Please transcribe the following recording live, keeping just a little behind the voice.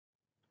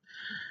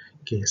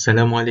Okay,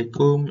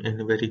 Assalamualaikum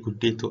and a very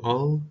good day to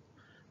all.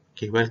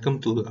 Okay,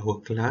 welcome to our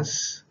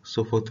class.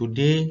 So for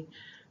today,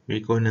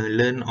 we're gonna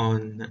learn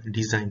on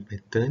design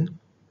pattern.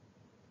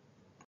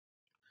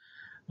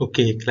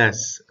 Okay,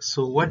 class.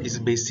 So what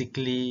is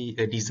basically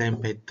a design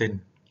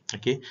pattern?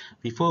 Okay,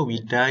 before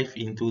we dive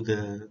into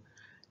the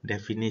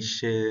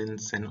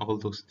definitions and all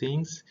those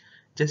things,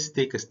 just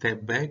take a step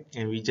back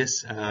and we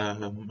just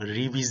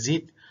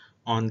revisit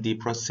on the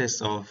process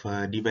of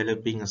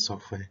developing a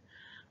software.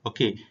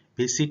 Okay,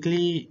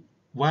 basically,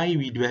 why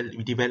we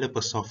develop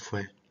a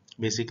software?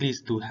 Basically,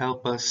 is to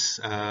help us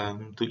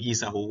to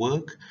ease our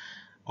work,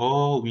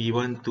 or we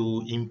want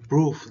to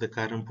improve the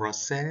current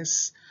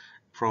process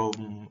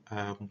from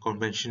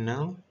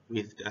conventional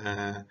with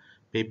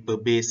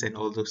paper-based and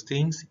all those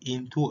things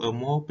into a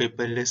more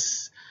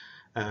paperless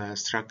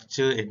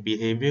structure and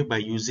behavior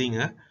by using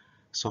a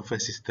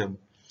software system.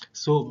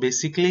 So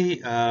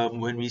basically,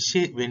 when we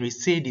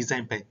say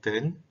design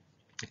pattern,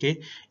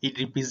 okay, it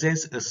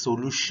represents a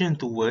solution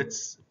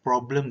towards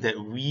problem that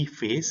we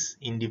face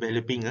in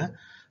developing a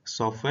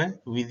software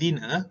within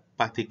a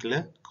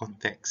particular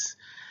context.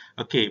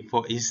 Okay,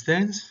 for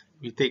instance,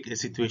 we take a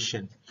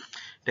situation.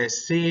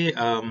 Let's say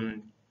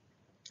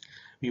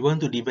we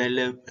want to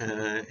develop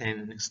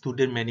an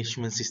student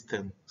management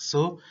system.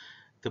 So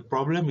the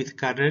problem with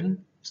current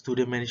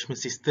student management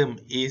system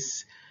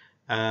is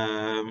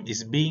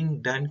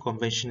being done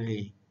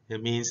conventionally.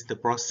 That means the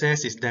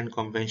process is done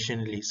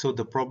conventionally. So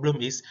the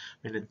problem is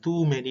when there are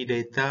too many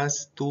data,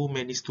 too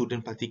many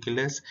student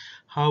particulars,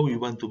 how we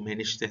want to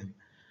manage them.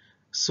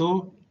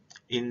 So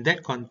in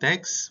that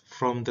context,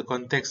 from the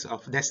context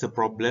of that's the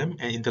problem,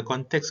 and in the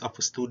context of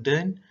a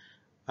student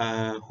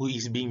who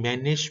is being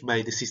managed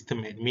by the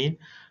system admin,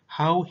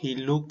 how he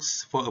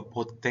looks for a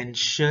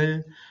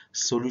potential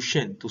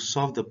solution to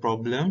solve the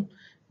problem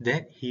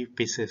that he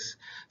faces.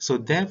 So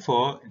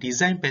therefore,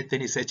 design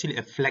pattern is actually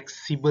a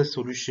flexible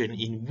solution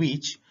in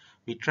which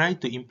we try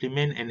to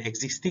implement an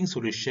existing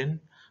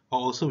solution, or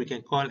also we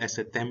can call as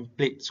a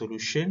template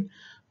solution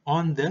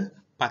on the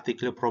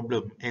particular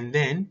problem, and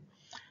then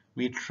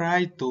we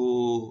try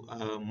to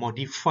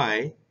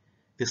modify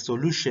the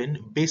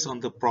solution based on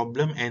the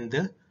problem and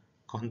the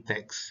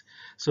context.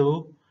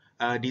 So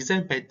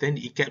design pattern,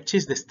 it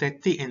captures the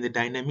static and the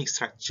dynamic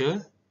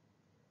structure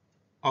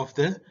of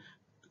the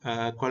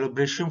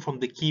collaboration from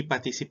the key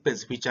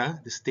participants, which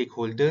are the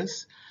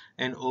stakeholders,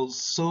 and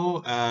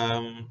also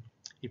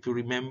if you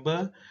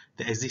remember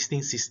the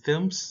existing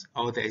systems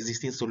or the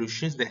existing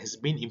solutions that has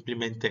been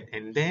implemented,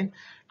 and then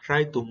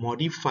try to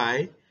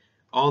modify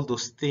all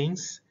those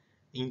things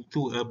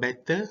into a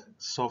better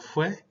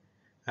software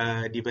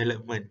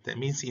development. That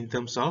means in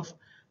terms of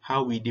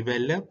how we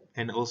develop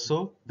and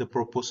also the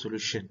proposed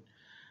solution.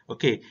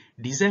 Okay,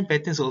 design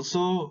patterns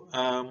also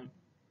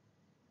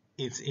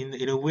it's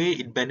in a way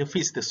it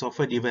benefits the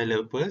software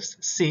developers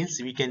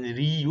since we can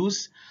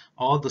reuse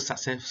all the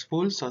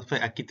successful software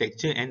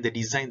architecture and the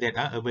design that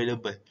are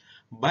available,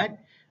 but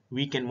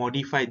we can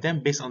modify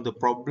them based on the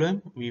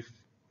problem with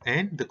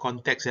and the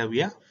context that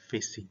we are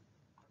facing.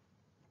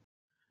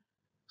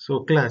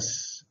 So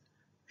class,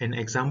 an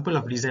example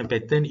of design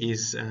pattern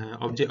is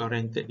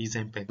object-oriented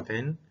design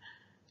pattern.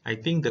 I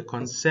think the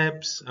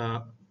concepts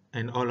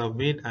and all of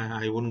it,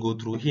 I won't go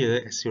through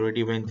here as you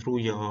already went through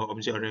your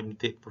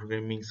object-oriented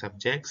programming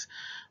subjects.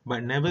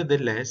 But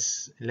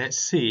nevertheless, let's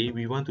say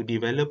we want to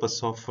develop a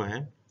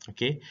software,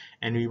 okay,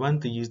 and we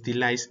want to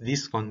utilize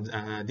this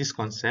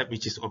concept,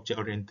 which is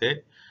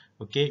object-oriented.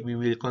 Okay, we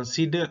will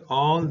consider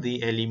all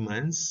the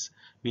elements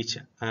which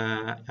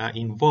are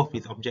involved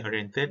with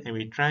object-oriented, and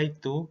we try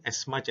to,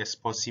 as much as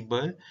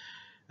possible,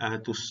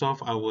 to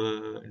solve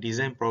our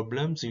design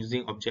problems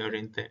using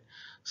object-oriented.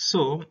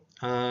 So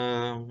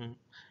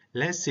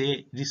let's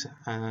say this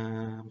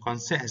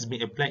concept has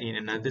been applied in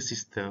another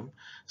system.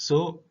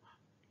 So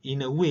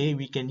in a way,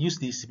 we can use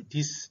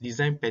this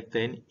design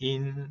pattern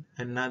in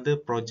another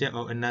project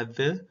or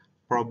another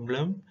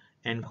problem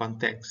and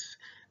context.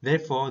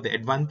 Therefore, the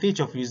advantage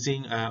of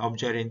using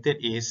object-oriented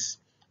is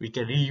we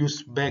can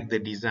reuse back the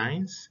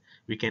designs,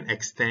 we can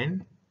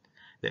extend.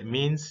 That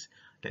means,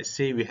 let's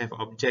say we have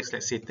objects,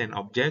 let's say 10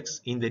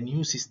 objects. In the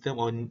new system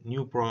or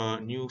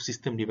new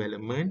system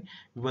development,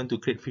 we want to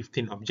create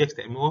 15 objects.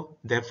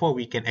 Therefore,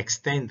 we can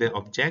extend the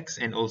objects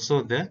and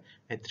also the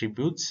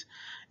attributes.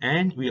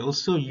 And we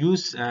also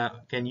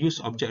can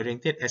use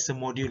object-oriented as a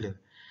modular.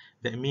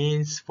 That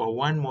means for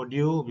one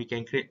module, we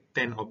can create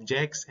 10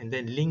 objects and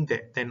then link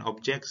that 10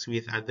 objects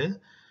with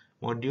other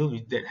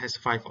module that has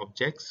 5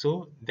 objects.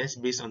 So that's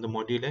based on the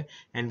modular,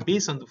 and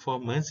based on the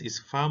performance is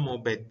far more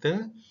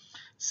better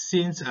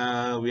since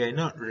we are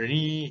not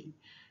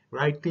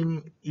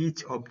rewriting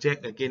each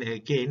object again and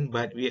again,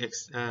 but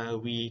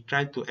we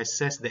try to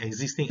access the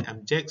existing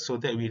object so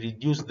that we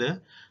reduce the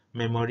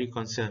memory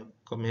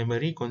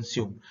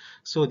consumed.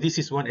 So this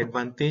is one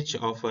advantage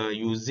of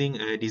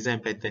using a design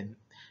pattern,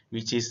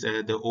 which is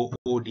the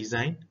OO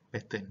design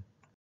pattern.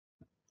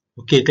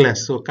 Okay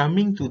class, so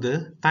coming to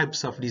the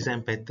types of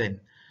design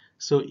pattern.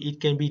 So it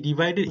can be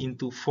divided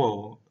into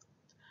four.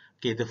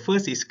 Okay, the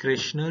first is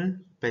creational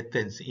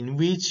patterns, in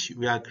which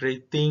we are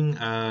creating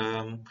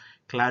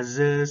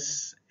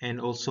classes and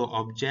also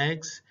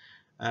objects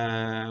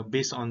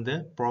based on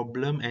the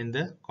problem and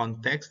the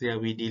context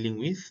that we're dealing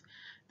with.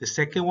 The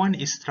second one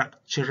is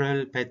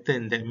structural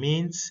pattern. That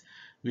means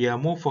we are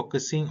more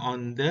focusing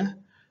on the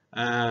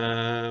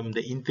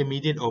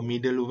intermediate or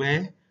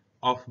middleware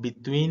of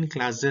between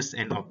classes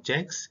and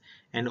objects.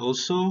 And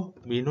also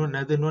we know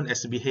another known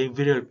as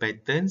behavioral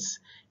patterns,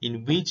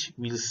 in which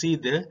we'll see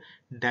the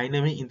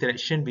dynamic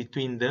interaction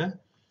between the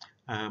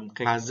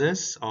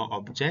classes or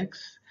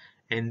objects.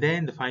 And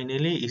then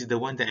finally is the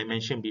one that I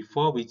mentioned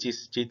before, which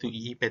is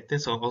J2EE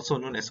patterns, or also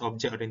known as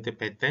object-oriented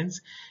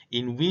patterns,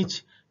 in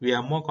which we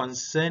are more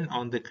concerned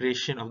on the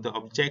creation of the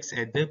objects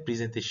at the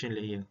presentation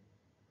layer.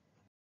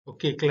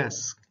 Okay,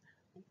 class.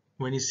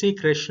 When you say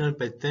creational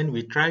pattern,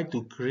 we try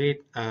to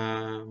create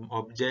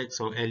objects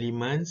or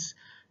elements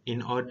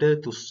in order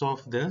to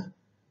solve the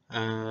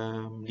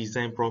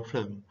design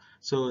problem.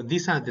 So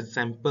these are the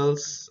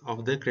samples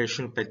of the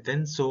creational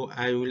pattern. So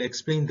I will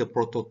explain the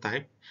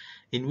prototype,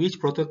 in which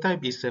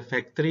prototype is a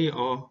factory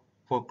or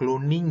for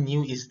cloning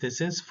new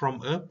instances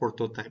from a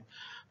prototype.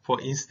 For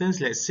instance,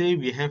 let's say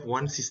we have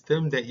one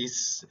system that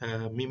is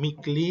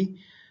mimically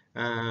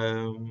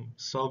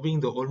solving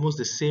the almost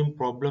the same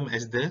problem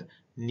as the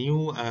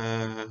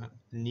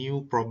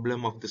new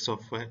problem of the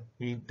software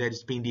that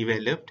is being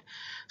developed.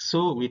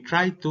 So we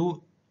try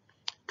to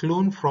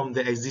clone from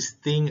the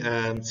existing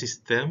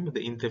system,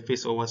 the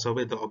interface or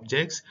whatsoever, the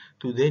objects,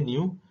 to the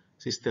new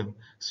system.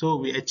 So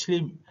we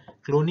actually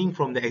cloning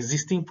from the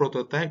existing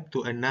prototype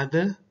to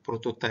another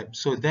prototype.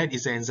 So that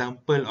is an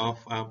example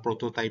of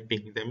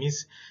prototyping. That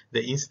means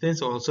the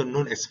instance, also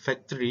known as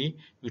factory,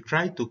 we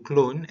try to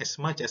clone as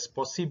much as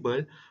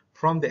possible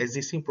from the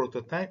existing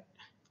prototype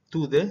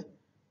to the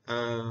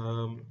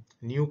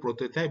new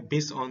prototype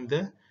based on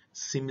the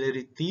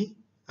similarity,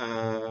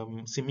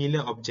 similar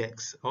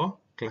objects or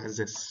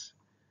classes.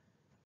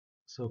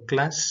 So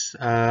class,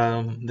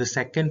 the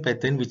second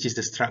pattern, which is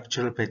the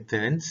structural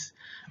patterns.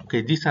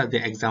 Okay, these are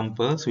the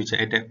examples, which are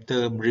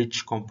adapter,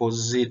 bridge,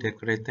 composite,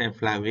 decorator, and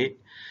flyweight.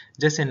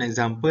 Just an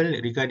example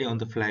regarding on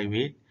the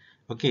flyweight.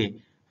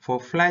 Okay, for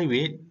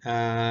flyweight,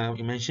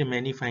 we mentioned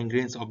many fine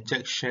grains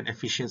objects shared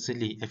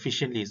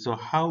efficiently. So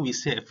how we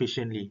say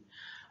efficiently?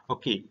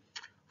 Okay,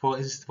 for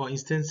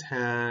instance,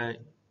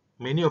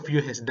 many of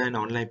you has done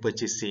online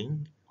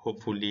purchasing,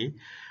 hopefully.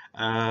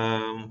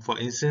 For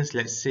instance,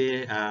 let's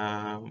say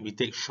we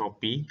take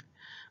Shopee.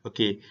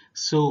 Okay,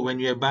 so when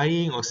we are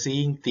buying or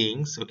seeing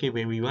things, okay,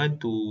 when we want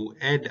to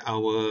add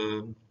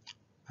our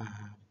uh,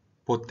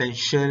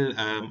 potential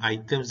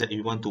items that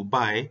we want to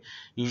buy,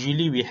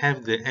 usually we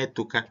have the add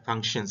to cart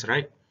functions,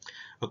 right?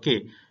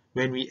 Okay,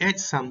 when we add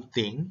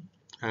something,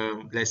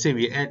 let's say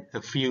we add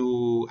a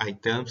few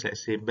items,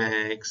 let's say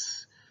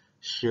bags,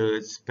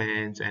 shirts,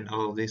 pants, and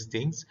all these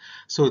things.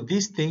 So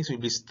these things will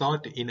be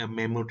stored in a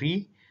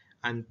memory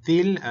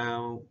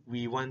until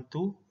we want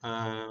to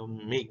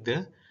make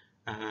the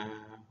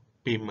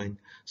payment.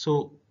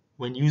 So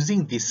when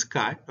using this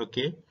card,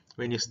 okay,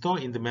 when you store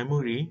in the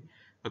memory,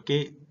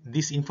 okay,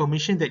 this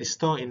information that is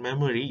stored in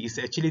memory is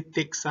actually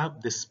takes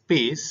up the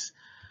space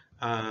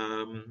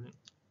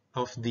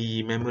of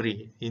the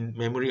memory in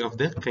memory of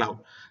the cloud.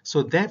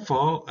 So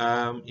therefore,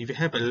 if you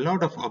have a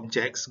lot of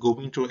objects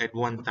going through at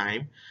one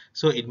time,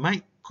 so it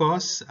might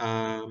cause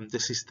the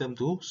system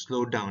to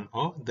slow down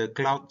or the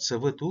cloud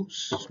server to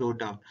slow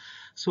down.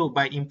 So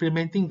by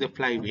implementing the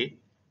flyweight,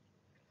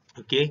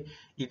 okay,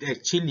 it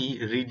actually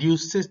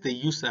reduces the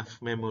use of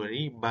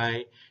memory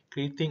by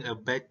creating a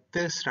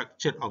better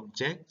structured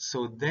object,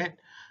 so that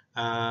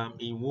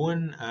it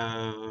won't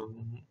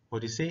what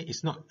do you say,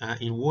 it's not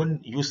it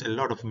won't use a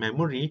lot of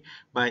memory,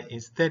 but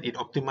instead it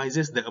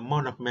optimizes the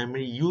amount of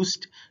memory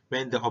used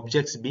when the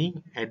objects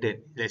being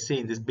added. Let's say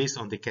in this, based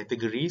on the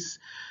categories,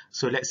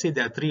 so let's say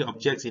there are 3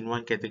 objects in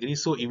one category,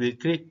 so it will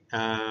create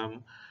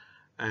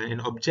an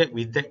object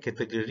with that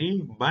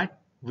category,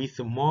 but with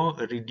more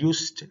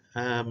reduced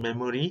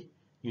memory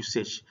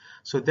usage.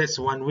 So that's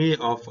one way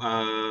of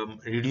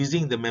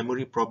reducing the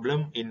memory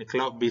problem in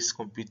cloud-based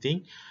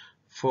computing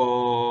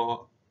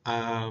for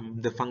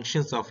the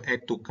functions of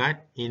add to cart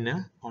in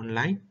an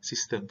online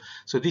system.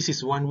 So this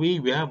is one way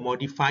we are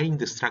modifying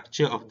the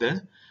structure of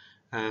the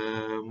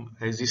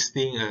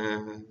existing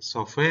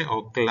software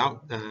or cloud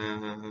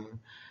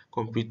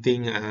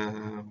computing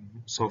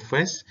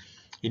softwares,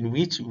 in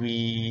which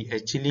we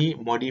actually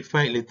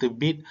modify a little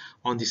bit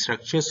on the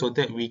structure so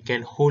that we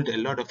can hold a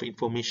lot of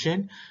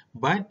information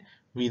but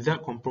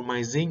without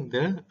compromising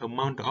the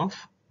amount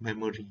of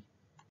memory.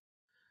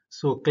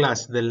 So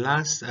class, the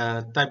last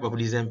type of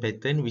design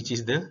pattern, which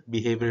is the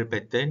behavioral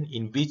pattern,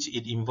 in which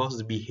it involves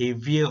the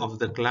behavior of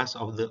the class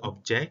of the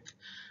object.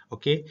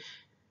 Okay,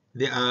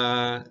 there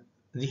are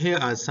here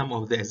are some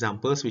of the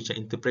examples, which are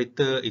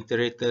interpreter,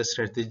 iterator,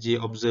 strategy,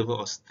 observer,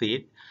 or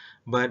state.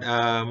 But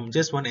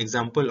just one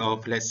example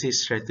of, let's say,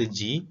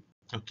 strategy.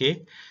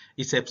 Okay,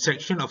 it's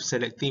abstraction of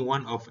selecting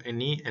one of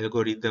any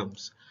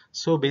algorithms.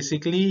 So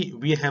basically,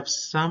 we have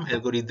some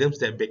algorithms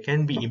that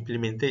can be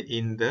implemented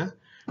in the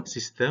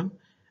system,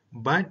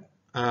 but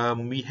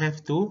we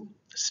have to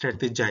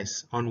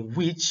strategize on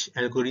which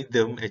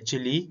algorithm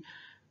actually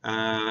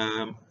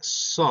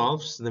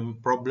solves the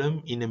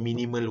problem in a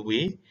minimal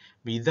way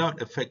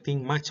without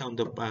affecting much on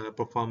the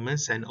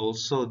performance and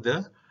also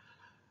the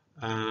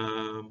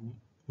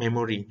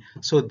memory.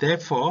 So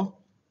therefore,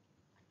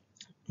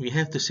 we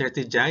have to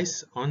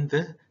strategize on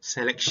the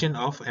selection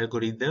of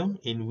algorithm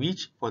in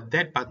which for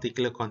that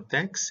particular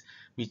context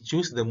we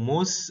choose the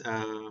most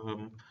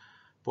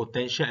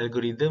potential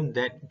algorithm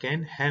that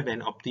can have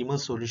an optimal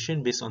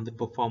solution based on the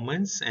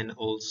performance and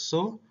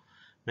also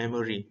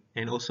memory,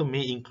 and also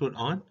may include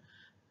on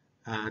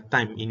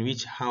time in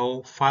which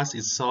how fast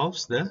it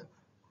solves the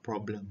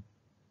problem.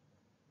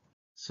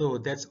 So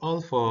that's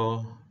all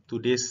for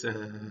today's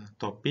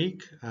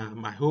topic.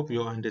 I hope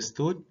you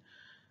understood.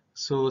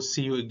 So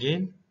see you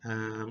again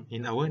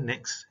in our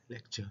next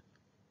lecture.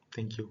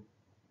 Thank you.